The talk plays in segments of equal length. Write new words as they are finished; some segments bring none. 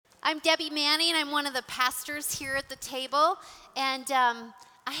I'm Debbie Manning. I'm one of the pastors here at the table. And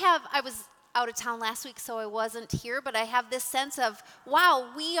I was out of town last week, so I wasn't here, but I have this sense of,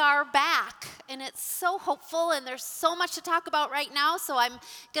 wow, we are back. And it's so hopeful, and there's so much to talk about right now, so I'm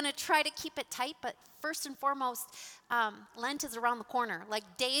going to try to keep it tight. But first and foremost, Lent is around the corner, like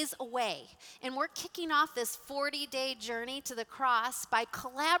days away. And we're kicking off this 40-day journey to the cross by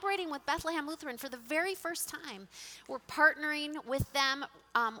collaborating with Bethlehem Lutheran for the very first time. We're partnering with them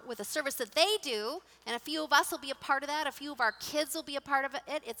with a service that they do, and a few of us will be a part of that. A few of our kids will be a part of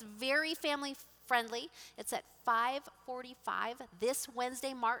it. It's very family friendly. It's at 5:45 this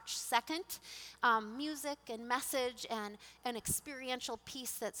Wednesday, March 2nd. Music and message and an experiential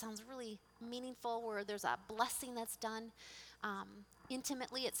piece that sounds really meaningful, where there's a blessing that's done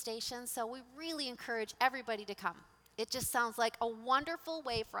intimately at Station. So we really encourage everybody to come. It just sounds like a wonderful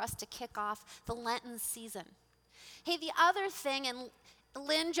way for us to kick off the Lenten season. Hey, the other thing, and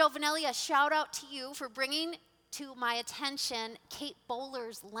Lynn Giovanelli, a shout out to you for bringing to my attention Kate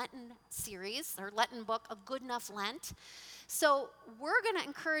Bowler's Lenten series, or Lenten book, A Good Enough Lent. So we're going to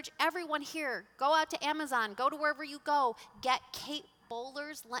encourage everyone here, go out to Amazon, go to wherever you go, get Kate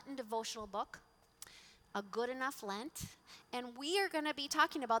Bowler's Lenten devotional book, A Good Enough Lent. And we are going to be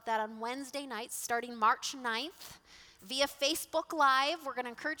talking about that on Wednesday nights starting March 9th. Via Facebook Live. We're going to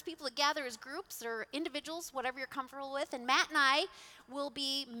encourage people to gather as groups or individuals, whatever you're comfortable with. And Matt and I will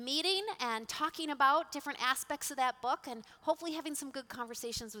be meeting and talking about different aspects of that book and hopefully having some good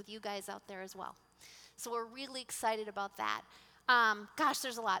conversations with you guys out there as well. So we're really excited about that.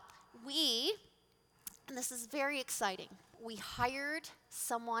 There's a lot. And this is very exciting, we hired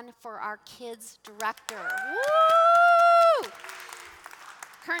someone for our kids director. Woo!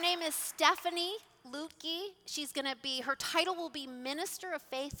 Her name is Stephanie Lutke. Her title will be Minister of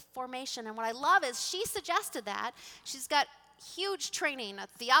Faith Formation. And what I love is she suggested that. She's got huge training, a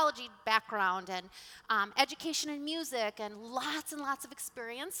theology background, and education in music, and lots of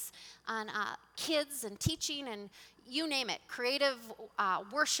experience on kids and teaching and you name it, creative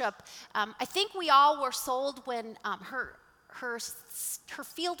worship. I think we all were sold when her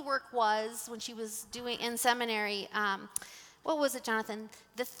field work was, when she was doing in seminary, what was it, Jonathan?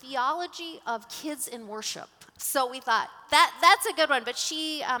 The theology of kids in worship. So we thought, that's a good one. But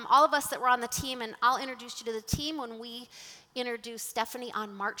all of us that were on the team, and I'll introduce you to the team when we introduce Stephanie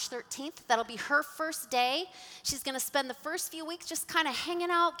on March 13th. That'll be her first day. She's going to spend the first few weeks just kind of hanging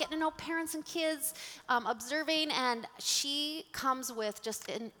out, getting to know parents and kids, observing, and she comes with just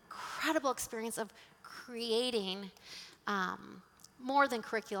an incredible experience of creating more than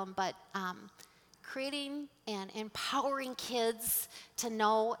curriculum, but creating and empowering kids to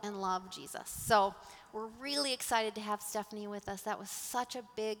know and love Jesus. So we're really excited to have Stephanie with us. That was such a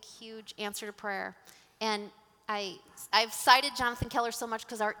big, huge answer to prayer. And I've cited Jonathan Keller so much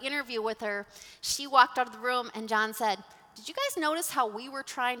because our interview with her, she walked out of the room and John said, "Did you guys notice how we were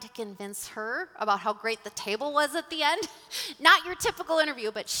trying to convince her about how great the table was at the end?" Not your typical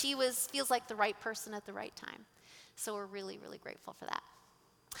interview, but she feels like the right person at the right time. So we're really, really grateful for that.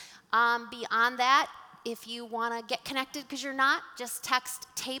 Beyond that, if you want to get connected because you're not, just text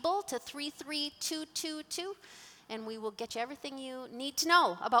TABLE to 33222, and we will get you everything you need to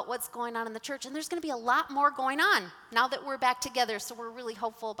know about what's going on in the church. And there's going to be a lot more going on now that we're back together, so we're really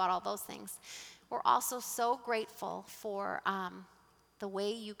hopeful about all those things. We're also so grateful for the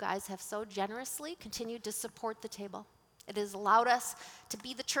way you guys have so generously continued to support the table. It has allowed us to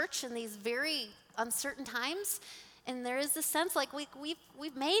be the church in these very uncertain times. And there is this sense like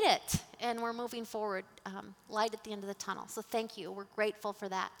we've made it, and we're moving forward, light at the end of the tunnel. So thank you. We're grateful for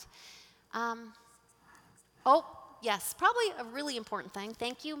that. Yes, probably a really important thing.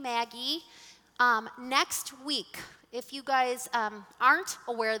 Thank you, Maggie. Next week, if you guys aren't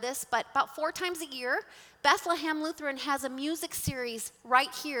aware of this, but about 4 times a year, Bethlehem Lutheran has a music series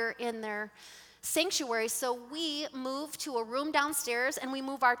right here in their sanctuary. So we move to a room downstairs, and we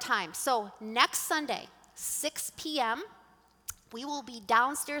move our time. So next Sunday, 6 p.m., we will be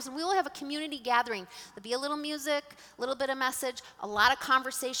downstairs, and we will have a community gathering. There'll be a little music, a little bit of message, a lot of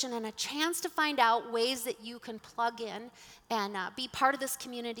conversation, and a chance to find out ways that you can plug in and be part of this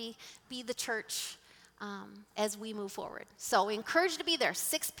community, be the church as we move forward. So we encourage you to be there,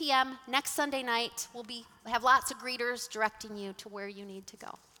 6 p.m. next Sunday night. We'll have lots of greeters directing you to where you need to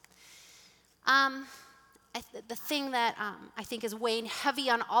go. The thing that I think is weighing heavy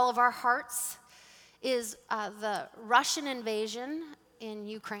on all of our hearts is the Russian invasion in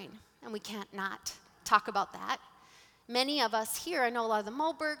Ukraine, and we can't not talk about that. Many of us here, I know a lot of the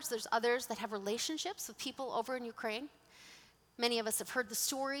Mobergs, there's others that have relationships with people over in Ukraine. Many of us have heard the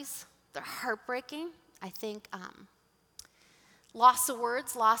stories. They're heartbreaking. I think loss of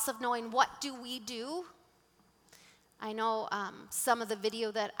words, loss of knowing what do we do. I know some of the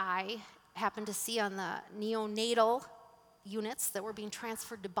video that I happened to see on the neonatal units that were being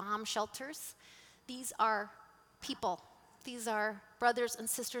transferred to bomb shelters. These are people. These are brothers and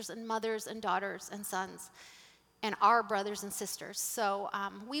sisters and mothers and daughters and sons and our brothers and sisters. So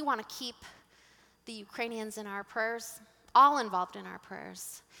we want to keep the Ukrainians in our prayers, all involved in our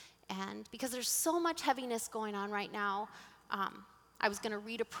prayers. And because there's so much heaviness going on right now, I was going to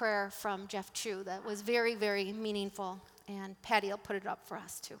read a prayer from Jeff Chu that was very, very meaningful. And Patty will put it up for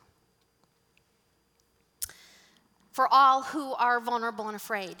us too. For all who are vulnerable and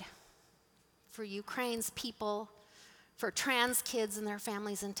afraid, for Ukraine's people, for trans kids and their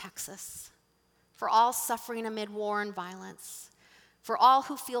families in Texas, for all suffering amid war and violence, for all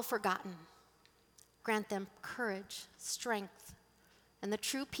who feel forgotten, grant them courage, strength, and the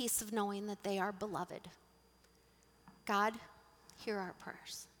true peace of knowing that they are beloved. God, hear our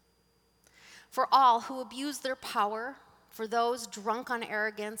prayers. For all who abuse their power, for those drunk on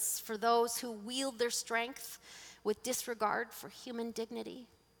arrogance, for those who wield their strength with disregard for human dignity,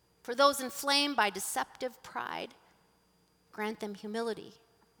 for those inflamed by deceptive pride, grant them humility,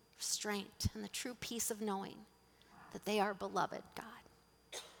 restraint, and the true peace of knowing that they are beloved.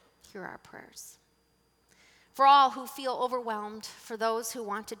 God, hear our prayers. For all who feel overwhelmed, for those who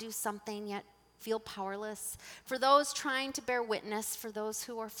want to do something yet feel powerless, for those trying to bear witness, for those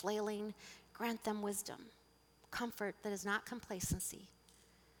who are flailing, grant them wisdom, comfort that is not complacency,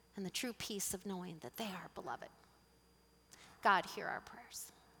 and the true peace of knowing that they are beloved. God, hear our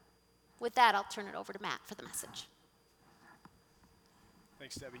prayers. With that, I'll turn it over to Matt for the message.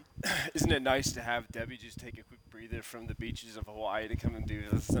 Thanks, Debbie. Isn't it nice to have Debbie just take a quick breather from the beaches of Hawaii to come and do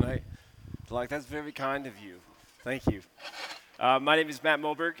this tonight? That's very kind of you. Thank you. My name is Matt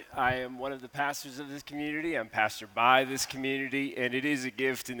Moberg. I am one of the pastors of this community. I'm pastor by this community, and it is a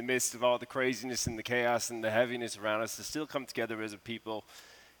gift in the midst of all the craziness and the chaos and the heaviness around us to still come together as a people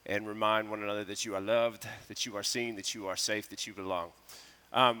and remind one another that you are loved, that you are seen, that you are safe, that you belong.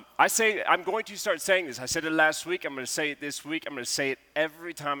 I'm going to start saying this. I said it last week. I'm going to say it this week. I'm going to say it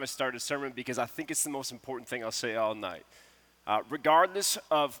every time I start a sermon because I think it's the most important thing I'll say all night. Regardless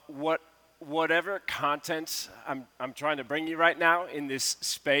of whatever content I'm trying to bring you right now in this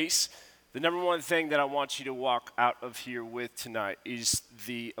space, the number one thing that I want you to walk out of here with tonight is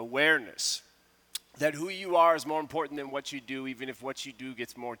the awareness that who you are is more important than what you do, even if what you do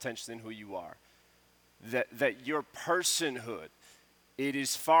gets more attention than who you are. That your personhood, it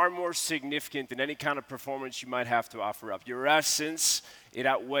is far more significant than any kind of performance you might have to offer up. Your essence, it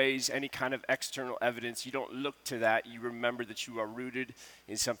outweighs any kind of external evidence. You don't look to that. You remember that you are rooted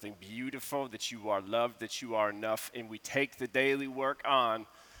in something beautiful, that you are loved, that you are enough, and we take the daily work on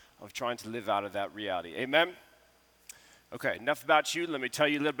of trying to live out of that reality. Amen? Okay, enough about you. Let me tell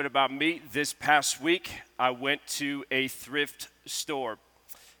you a little bit about me. This past week, I went to a thrift store,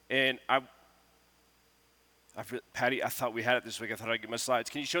 and Patty, I thought we had it this week. I thought I'd get my slides.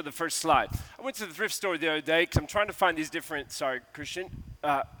 Can you show the first slide? I went to the thrift store the other day because I'm trying to find these different,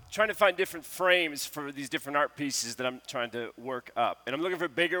 trying to find different frames for these different art pieces that I'm trying to work up. And I'm looking for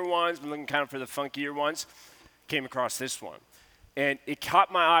bigger ones. I'm looking kind of for the funkier ones. Came across this one. And it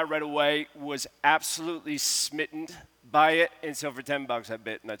caught my eye right away, was absolutely smitten by it. And so for $10 I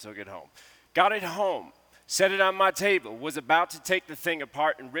bit and I took it home. Got it home. Set it on my table, was about to take the thing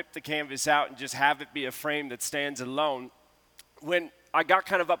apart and rip the canvas out and just have it be a frame that stands alone, when I got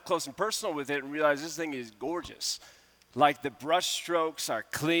kind of up close and personal with it and realized this thing is gorgeous. Like the brush strokes are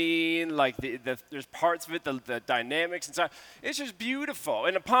clean, like there's parts of it, the dynamics inside. It's just beautiful.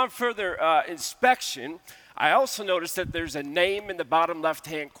 And upon further inspection, I also noticed that there's a name in the bottom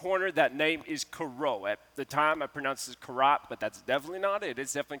left-hand corner. That name is Corot. At the time, I pronounced it Corot, but that's definitely not it.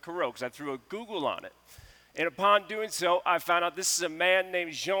 It's definitely Corot because I threw a Google on it. And upon doing so, I found out this is a man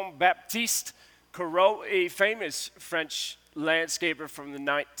named Jean-Baptiste Corot, a famous French landscaper from the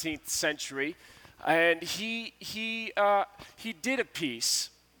 19th century. And he did a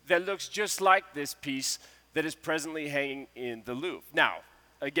piece that looks just like this piece that is presently hanging in the Louvre. Now,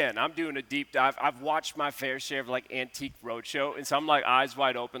 again, I'm doing a deep dive. I've watched my fair share of Antique Roadshow, and so I'm eyes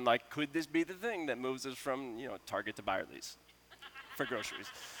wide open, could this be the thing that moves us from Target to Byerly's for groceries?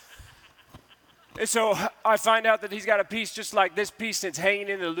 And so I find out that he's got a piece just like this piece that's hanging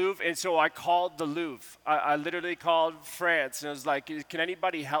in the Louvre, and so I called the Louvre. I literally called France, and I was like, can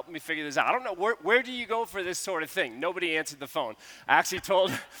anybody help me figure this out? I don't know, where do you go for this sort of thing? Nobody answered the phone. I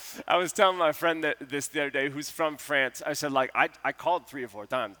was telling my friend this the other day who's from France, I said, I called 3 or 4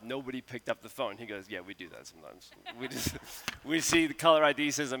 times. Nobody picked up the phone. He goes, yeah, we do that sometimes. We see the caller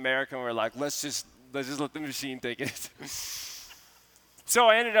ID says America, and we're like, let's just let the machine take it. So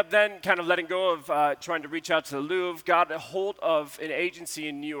I ended up then kind of letting go of trying to reach out to the Louvre, got a hold of an agency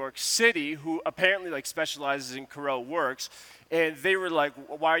in New York City who apparently like specializes in Corot works, and they were like,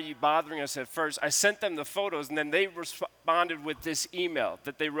 why are you bothering us at first? I sent them the photos, and then they responded with this email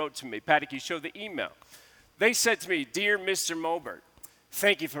that they wrote to me. Patty, can you show the email? They said to me, Dear Mr. Mobert,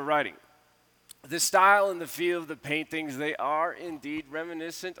 thank you for writing. The style and the feel of the paintings, they are indeed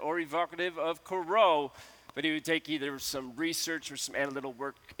reminiscent or evocative of Corot, but it would take either some research or some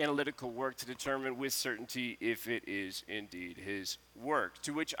analytical work to determine with certainty if it is indeed his work.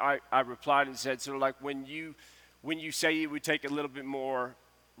 To which I replied and said, sort of like when you say it would take a little bit more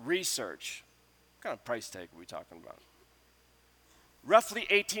research, what kind of price tag are we talking about? Roughly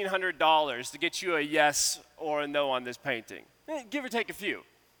 $1,800 to get you a yes or a no on this painting. Give or take a few.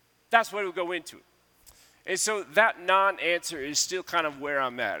 That's what it would go into. And so that non-answer is still kind of where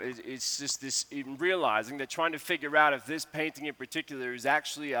I'm at. It's just this realizing that trying to figure out if this painting in particular is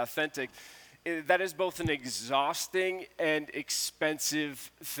actually authentic, that is both an exhausting and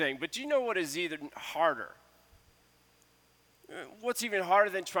expensive thing. But do you know what is even harder? What's even harder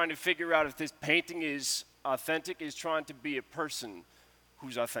than trying to figure out if this painting is authentic is trying to be a person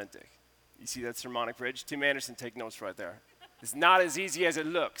who's authentic. You see that sermonic bridge? Tim Anderson, take notes right there. It's not as easy as it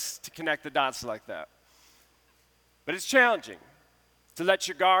looks to connect the dots like that. But it's challenging to let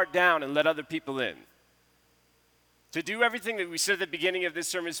your guard down and let other people in. To do everything that we said at the beginning of this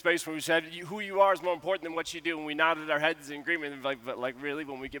sermon space when we said who you are is more important than what you do, and we nodded our heads in agreement, but really,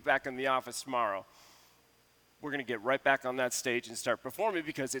 when we get back in the office tomorrow, we're going to get right back on that stage and start performing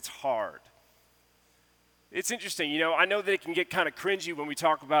because it's hard. It's interesting, I know that it can get kind of cringy when we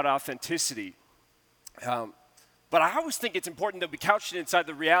talk about authenticity. But I always think it's important that we couch it inside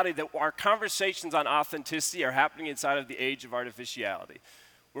the reality that our conversations on authenticity are happening inside of the age of artificiality,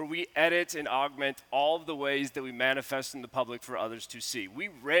 where we edit and augment all of the ways that we manifest in the public for others to see. We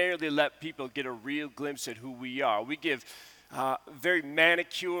rarely let people get a real glimpse at who we are. We give very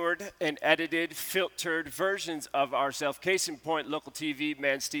manicured and edited, filtered versions of ourselves. Case in point, local TV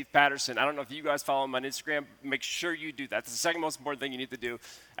man Steve Patterson. I don't know if you guys follow him on Instagram. Make sure you do that. That's the second most important thing you need to do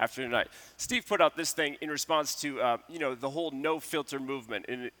after tonight. Steve put out this thing in response to the whole no filter movement,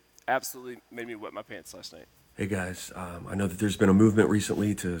 and it absolutely made me wet my pants last night. Hey guys, I know that there's been a movement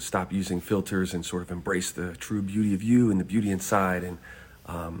recently to stop using filters and sort of embrace the true beauty of you and the beauty inside. And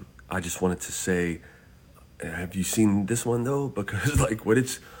I just wanted to say, have you seen this one though? Because like what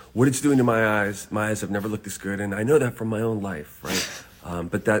it's doing to my eyes have never looked this good, and I know that from my own life, right?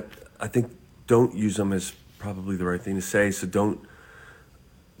 But that I think don't use them is probably the right thing to say. So don't.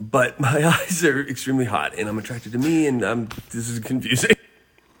 But my eyes are extremely hot, and I'm attracted to me, and this is confusing.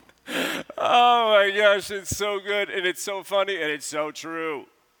 Oh my gosh, it's so good, and it's so funny, and it's so true.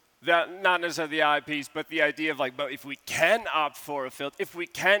 That not necessarily the eyepiece, but the idea of but if we can opt for a filter, if we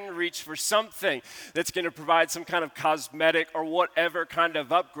can reach for something that's going to provide some kind of cosmetic or whatever kind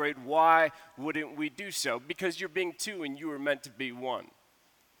of upgrade, why wouldn't we do so? Because you're being two and you were meant to be one.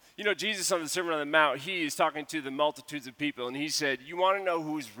 Jesus on the Sermon on the Mount, he is talking to the multitudes of people, and he said, you want to know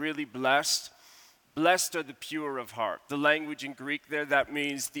who's really blessed? Blessed are the pure of heart. The language in Greek there, that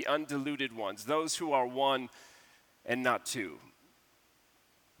means the undiluted ones, those who are one and not two.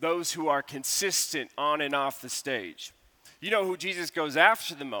 Those who are consistent on and off the stage. You know who Jesus goes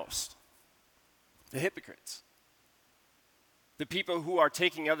after the most? The hypocrites. The people who are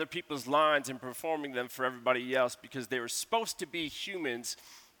taking other people's lines and performing them for everybody else because they were supposed to be humans,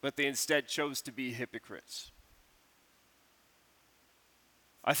 but they instead chose to be hypocrites.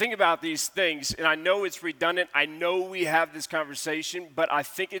 I think about these things, and I know it's redundant. I know we have this conversation, but I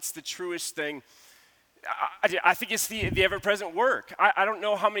think it's the truest thing. I think it's the ever-present work. I don't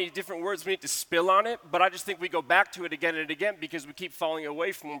know how many different words we need to spill on it, but I just think we go back to it again and again because we keep falling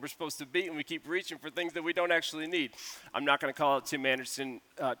away from where we're supposed to be, and we keep reaching for things that we don't actually need. I'm not going to call out Tim Anderson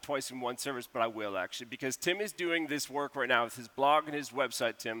twice in one service, but I will actually, because Tim is doing this work right now with his blog and his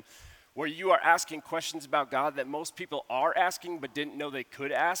website, Tim, where you are asking questions about God that most people are asking but didn't know they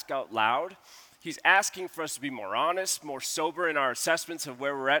could ask out loud. He's asking for us to be more honest, more sober in our assessments of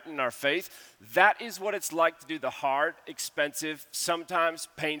where we're at in our faith. That is what it's like to do the hard, expensive, sometimes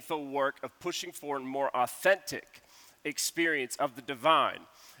painful work of pushing for a more authentic experience of the divine.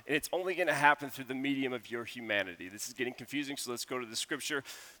 And it's only going to happen through the medium of your humanity. This is getting confusing, so let's go to the scripture.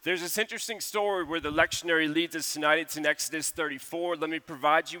 There's this interesting story where the lectionary leads us tonight. It's in Exodus 34. Let me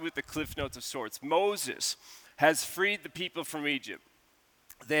provide you with the cliff notes of sorts. Moses has freed the people from Egypt.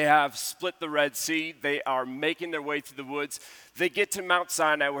 They have split the Red Sea. They are making their way through the woods. They get to Mount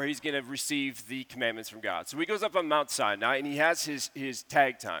Sinai where he's going to receive the commandments from God. So he goes up on Mount Sinai, and he has his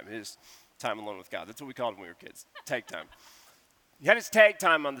tag time, his time alone with God. That's what we called it when we were kids, tag time. He had his tag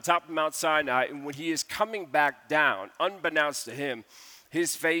time on the top of Mount Sinai, and when he is coming back down, unbeknownst to him,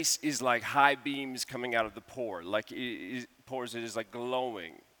 his face is like high beams coming out of the pore. Like pores, it is like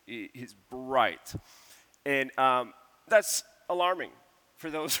glowing. It's bright. And that's alarming for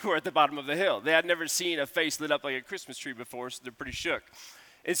those who are at the bottom of the hill. They had never seen a face lit up like a Christmas tree before, so they're pretty shook.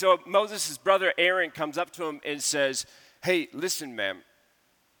 And so Moses' brother Aaron comes up to him and says, hey, listen, man.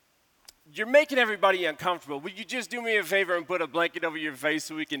 You're making everybody uncomfortable. Would you just do me a favor and put a blanket over your face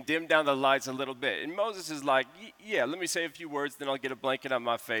so we can dim down the lights a little bit? And Moses is like, yeah, let me say a few words, then I'll get a blanket on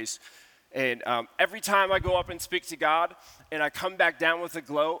my face. And every time I go up and speak to God and I come back down with a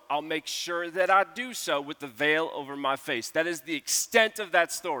glow, I'll make sure that I do so with the veil over my face. That is the extent of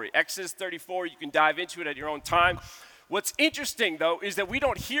that story. Exodus 34, you can dive into it at your own time. What's interesting, though, is that we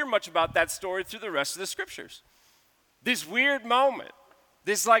don't hear much about that story through the rest of the scriptures. This weird moment.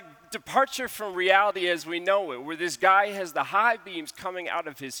 This like departure from reality as we know it, where this guy has the high beams coming out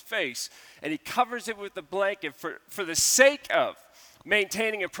of his face, and he covers it with a blanket for the sake of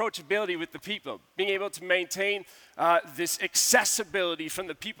maintaining approachability with the people, being able to maintain this accessibility from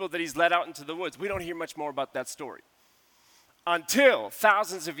the people that he's led out into the woods. We don't hear much more about that story until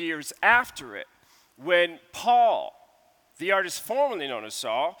thousands of years after it, when Paul, the artist formerly known as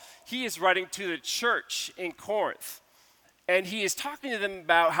Saul, he is writing to the church in Corinth. And he is talking to them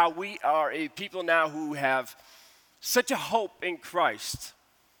about how we are a people now who have such a hope in Christ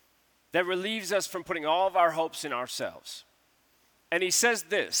that relieves us from putting all of our hopes in ourselves. And he says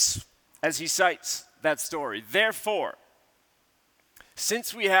this as he cites that story. Therefore,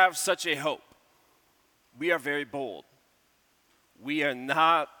 since we have such a hope, we are very bold. We are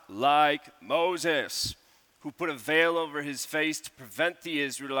not like Moses, who put a veil over his face to prevent the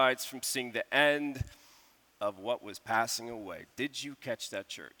Israelites from seeing the end of what was passing away. Did you catch that,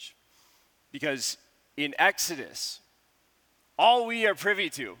 church? Because in Exodus, all we are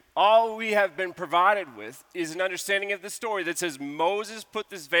privy to, all we have been provided with is an understanding of the story that says Moses put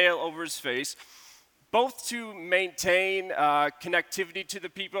this veil over his face, both to maintain connectivity to the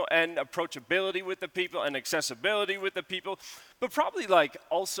people and approachability with the people and accessibility with the people, but probably like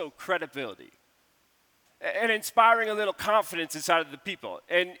also credibility. And inspiring a little confidence inside of the people.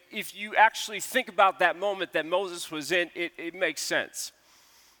 And if you actually think about that moment that Moses was in, it makes sense.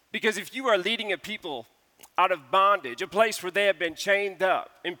 Because if you are leading a people out of bondage, a place where they have been chained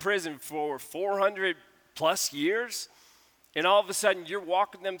up in prison for 400 plus years, and all of a sudden you're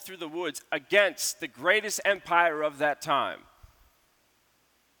walking them through the woods against the greatest empire of that time,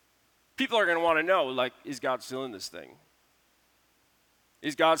 people are going to want to know, like, is God still in this thing?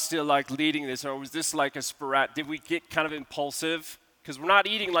 Is God still like leading this, or was this like a sporadic? Did we get kind of impulsive? Because we're not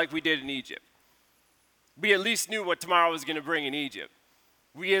eating like we did in Egypt. We at least knew what tomorrow was going to bring in Egypt.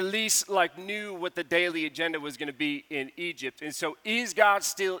 We at least like knew what the daily agenda was going to be in Egypt. And so is God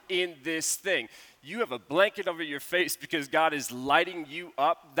still in this thing? You have a blanket over your face because God is lighting you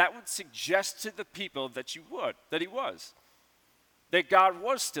up. That would suggest to the people that he was. That God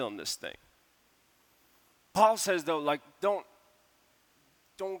was still in this thing. Paul says though, like, don't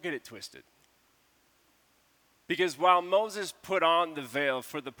get it twisted. Because while Moses put on the veil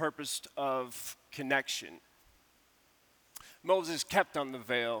for the purpose of connection, Moses kept on the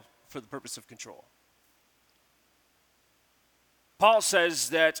veil for the purpose of control. Paul says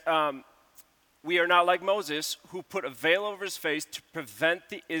that we are not like Moses, who put a veil over his face to prevent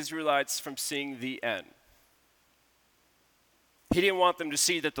the Israelites from seeing the end. He didn't want them to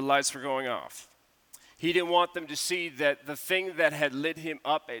see that the lights were going off. He didn't want them to see that the thing that had lit him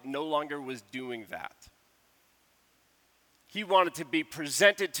up, it no longer was doing that. He wanted to be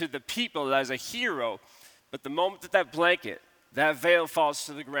presented to the people as a hero, but the moment that blanket, that veil falls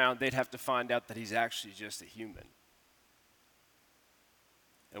to the ground, they'd have to find out that he's actually just a human.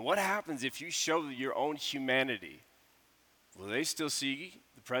 And what happens if you show your own humanity? Will they still see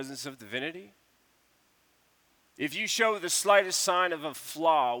the presence of divinity? If you show the slightest sign of a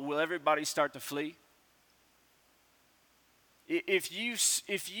flaw, will everybody start to flee? If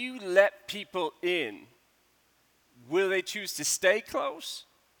you let people in, will they choose to stay close?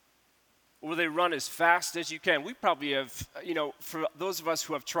 Or will they run as fast as you can? We probably have, for those of us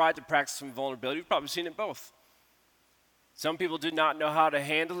who have tried to practice some vulnerability, we've probably seen it both. Some people did not know how to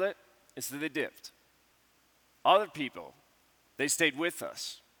handle it, and so they dipped. Other people, they stayed with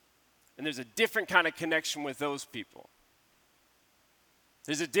us. And there's a different kind of connection with those people.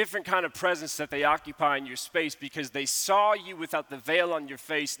 There's a different kind of presence that they occupy in your space because they saw you without the veil on your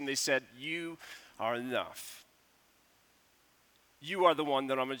face and they said, you are enough. You are the one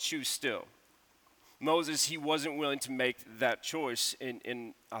that I'm going to choose still. Moses, he wasn't willing to make that choice.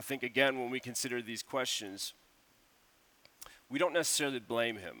 And I think, again, when we consider these questions, we don't necessarily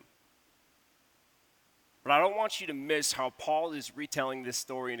blame him. But I don't want you to miss how Paul is retelling this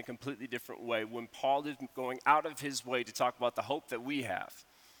story in a completely different way when Paul is going out of his way to talk about the hope that we have.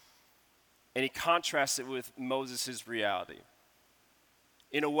 And he contrasts it with Moses' reality.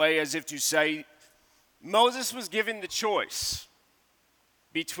 In a way as if to say, Moses was given the choice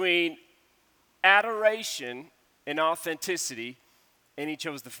between adoration and authenticity, and he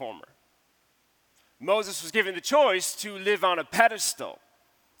chose the former. Moses was given the choice to live on a pedestal,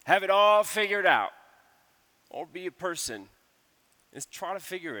 have it all figured out, or be a person and try to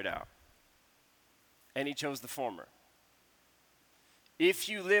figure it out. And he chose the former. If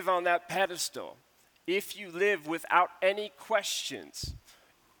you live on that pedestal, if you live without any questions,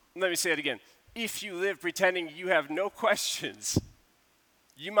 let me say it again. If you live pretending you have no questions,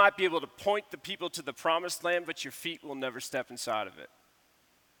 you might be able to point the people to the promised land, but your feet will never step inside of it.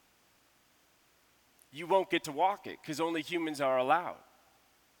 You won't get to walk it because only humans are allowed.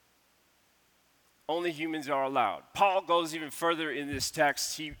 Only humans are allowed. Paul goes even further in this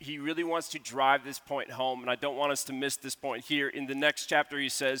text. He really wants to drive this point home, and I don't want us to miss this point here. In the next chapter, he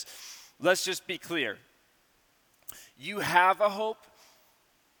says, let's just be clear. You have a hope,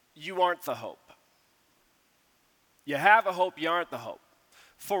 you aren't the hope. You have a hope, you aren't the hope.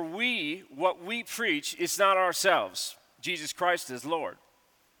 For what we preach is not ourselves. Jesus Christ is Lord.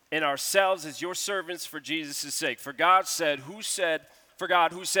 And ourselves as your servants for Jesus' sake. For God, who said,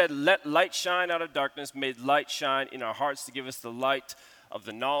 let light shine out of darkness, made light shine in our hearts to give us the light of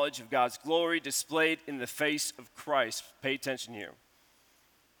the knowledge of God's glory displayed in the face of Christ. Pay attention here.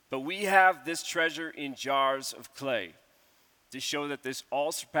 But we have this treasure in jars of clay to show that this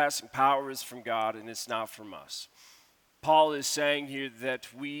all-surpassing power is from God and it's not from us. Paul is saying here that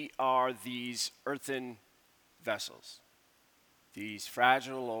we are these earthen vessels, these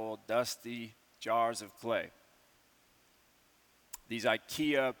fragile, old, dusty jars of clay, these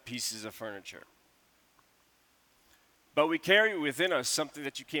IKEA pieces of furniture. But we carry within us something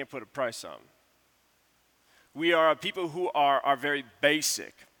that you can't put a price on. We are a people who are very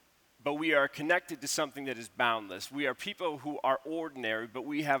basic, but we are connected to something that is boundless. We are people who are ordinary, but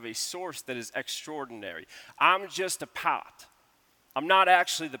we have a source that is extraordinary. I'm just a pot. I'm not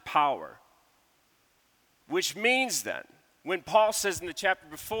actually the power. Which means then, when Paul says in the chapter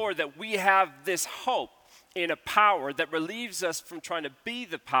before that we have this hope in a power that relieves us from trying to be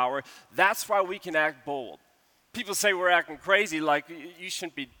the power, that's why we can act bold. People say we're acting crazy, like you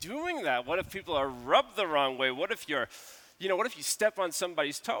shouldn't be doing that. What if people are rubbed the wrong way? What if what if you step on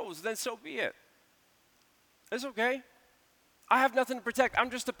somebody's toes? Then so be it. It's okay. I have nothing to protect.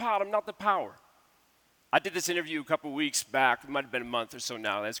 I'm just a pot. I'm not the power. I did this interview a couple weeks back. It might have been a month or so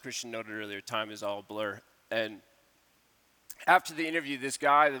now. As Christian noted earlier, time is all a blur. And after the interview, this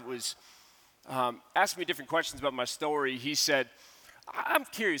guy that was asked me different questions about my story. He said, I'm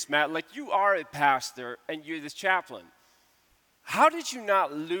curious, Matt, like you are a pastor and you're this chaplain. How did you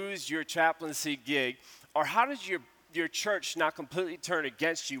not lose your chaplaincy gig, or how did your church not completely turn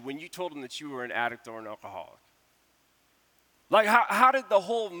against you when you told them that you were an addict or an alcoholic? Like, how did the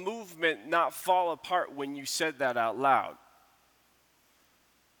whole movement not fall apart when you said that out loud?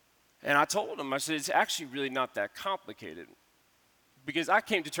 And I told him, I said, it's actually really not that complicated. Because I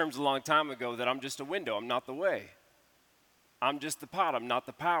came to terms a long time ago that I'm just a window, I'm not the way. I'm just the pot, I'm not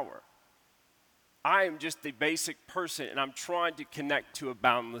the power. I am just a basic person, and I'm trying to connect to a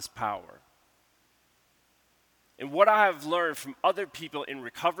boundless power. And what I have learned from other people in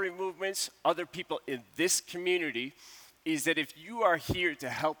recovery movements, other people in this community, is that if you are here to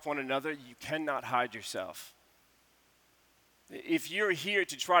help one another, you cannot hide yourself. If you're here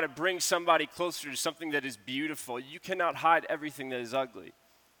to try to bring somebody closer to something that is beautiful, you cannot hide everything that is ugly.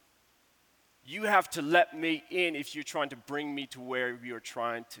 You have to let me in if you're trying to bring me to where you're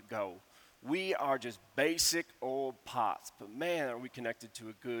trying to go. We are just basic old pots, but man, are we connected to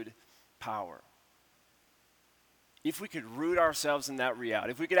a good power. If we could root ourselves in that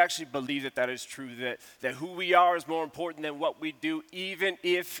reality, if we could actually believe that that is true, that who we are is more important than what we do, even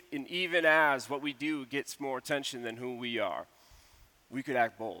if and even as what we do gets more attention than who we are, we could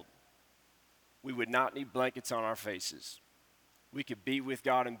act bold. We would not need blankets on our faces. We could be with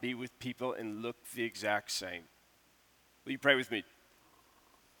God and be with people and look the exact same. Will you pray with me?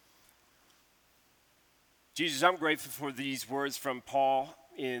 Jesus, I'm grateful for these words from Paul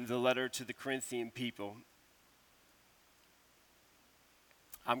in the letter to the Corinthian people.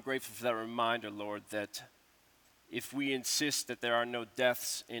 I'm grateful for that reminder, Lord, that if we insist that there are no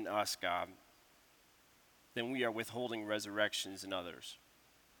deaths in us, God, then we are withholding resurrections in others.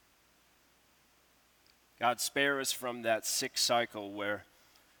 God, spare us from that sick cycle where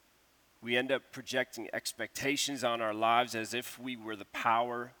We end up projecting expectations on our lives as if we were the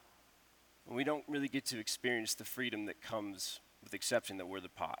power, and we don't really get to experience the freedom that comes with accepting that we're the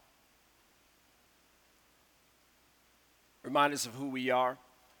pot. Remind us of who we are.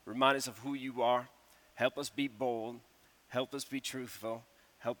 Remind us of who you are. Help us be bold. Help us be truthful.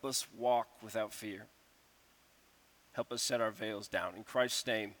 Help us walk without fear. Help us set our veils down. In Christ's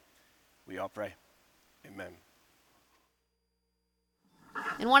name, we all pray. Amen.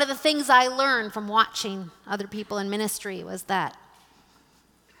 And one of the things I learned from watching other people in ministry was that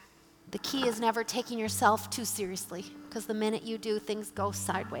the key is never taking yourself too seriously, because the minute you do, things go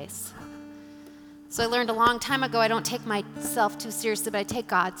sideways. So I learned a long time ago, I don't take myself too seriously, but I take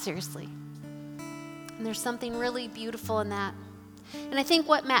God seriously. And there's something really beautiful in that. And I think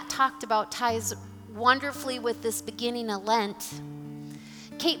what Matt talked about ties wonderfully with this beginning of Lent.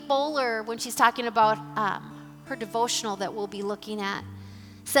 Kate Bowler, when she's talking about her devotional that we'll be looking at,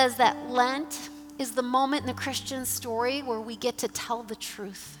 says that Lent is the moment in the Christian story where we get to tell the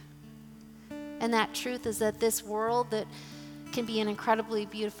truth. And that truth is that this world that can be an incredibly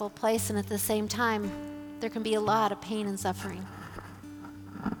beautiful place, and at the same time, there can be a lot of pain and suffering.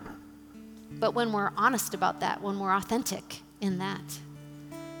 But when we're honest about that, when we're authentic in that,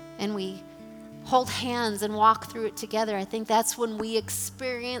 and we hold hands and walk through it together, I think that's when we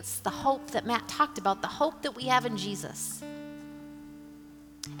experience the hope that Matt talked about, the hope that we have in Jesus.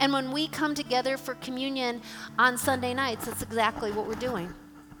 And when we come together for communion on Sunday nights, that's exactly what we're doing.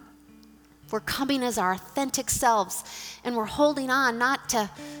 We're coming as our authentic selves, and we're holding on not to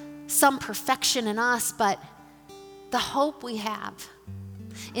some perfection in us, but the hope we have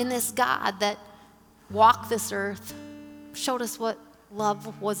in this God that walked this earth, showed us what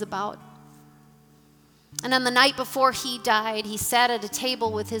love was about. And on the night before he died, he sat at a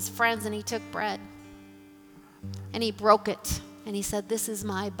table with his friends, and he took bread, and he broke it, and he said, "This is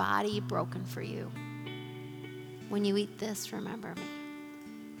my body broken for you. When you eat this, remember me."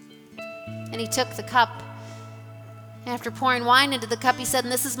 And he took the cup. After pouring wine into the cup, he said,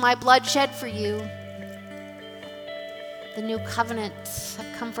 "And this is my blood shed for you. The new covenant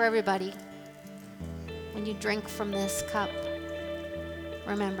have come for everybody. When you drink from this cup,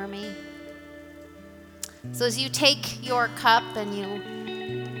 remember me." So as you take your cup and you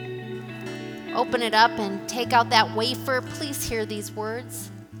open it up and take out that wafer, please hear these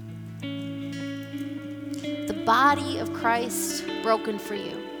words. The body of Christ broken for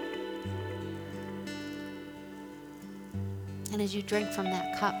you. And as you drink from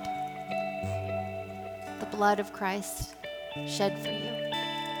that cup, the blood of Christ shed for you.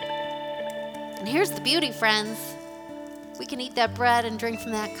 And here's the beauty, friends. We can eat that bread and drink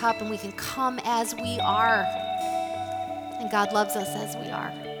from that cup, and we can come as we are. And God loves us as we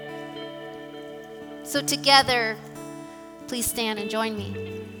are. So together, please stand and join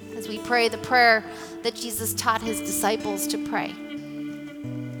me as we pray the prayer that Jesus taught his disciples to pray.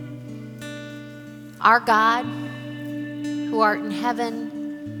 Our God, who art in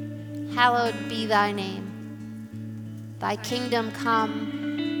heaven, hallowed be thy name. Thy kingdom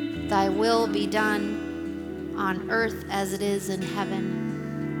come, thy will be done on earth as it is in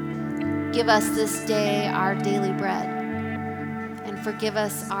heaven. Give us this day our daily bread, and forgive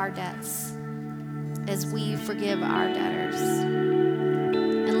us our debts as we forgive our debtors.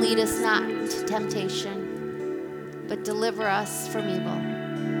 And lead us not into temptation, but deliver us from evil.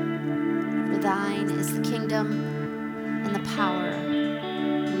 For thine is the kingdom and the power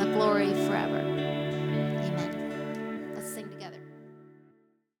and the glory forever. Amen. Let's sing together.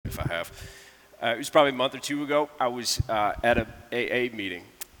 If I have. It was probably a month or two ago. I was at a AA meeting,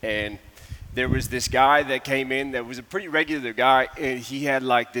 and there was this guy that came in that was a pretty regular guy, and he had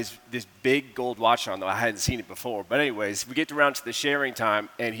like this big gold watch on, though I hadn't seen it before. But anyways, we get around to the sharing time,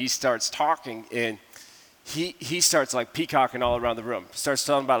 and he starts talking, and he starts like peacocking all around the room. Starts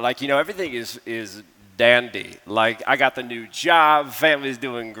talking about like, everything is dandy. Like, I got the new job, family's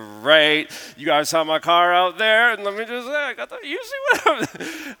doing great. You guys saw my car out there, and let me just say, I got the, you see what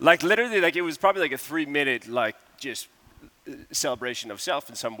I'm like literally, like it was probably like a 3-minute, like just celebration of self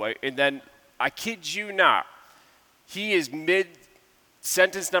in some way. And then, I kid you not, he is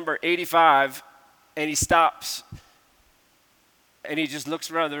mid-sentence number 85, and he stops, and he just looks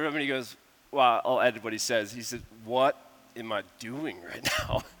around the room, and he goes, well, I'll edit what he says. He said, "What am I doing right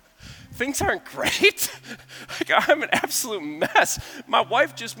now? Things aren't great. Like, I'm an absolute mess. My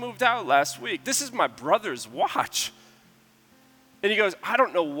wife just moved out last week. This is my brother's watch." And he goes, I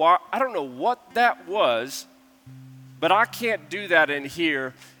don't know what that was, but I can't do that in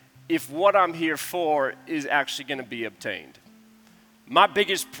here if what I'm here for is actually going to be obtained. My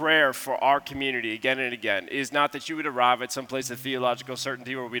biggest prayer for our community, again and again, is not that you would arrive at some place of theological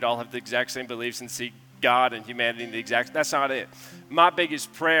certainty where we'd all have the exact same beliefs and see God and humanity in the exact, that's not it. My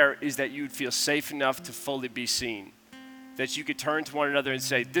biggest prayer is that you'd feel safe enough to fully be seen. That you could turn to one another and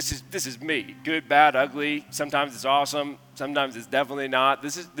say, this is me. Good, bad, ugly. Sometimes it's awesome. Sometimes it's definitely not.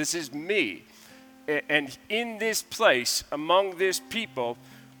 This is me. And in this place, among this people,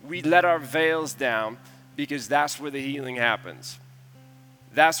 we let our veils down because that's where the healing happens.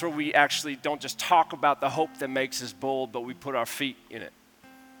 That's where we actually don't just talk about the hope that makes us bold, but we put our feet in it.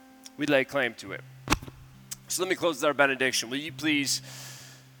 We lay claim to it. So let me close with our benediction. Will you please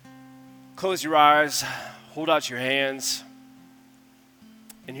close your eyes, hold out your hands,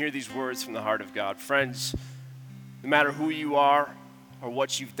 and hear these words from the heart of God. Friends, no matter who you are or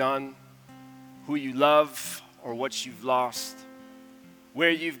what you've done, who you love or what you've lost,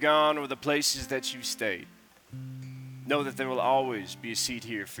 where you've gone or the places that you've stayed, know that there will always be a seat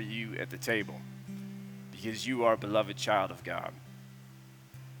here for you at the table because you are a beloved child of God.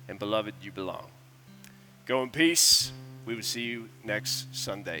 And beloved, you belong. Go in peace. We will see you next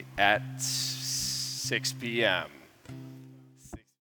Sunday at 6 p.m.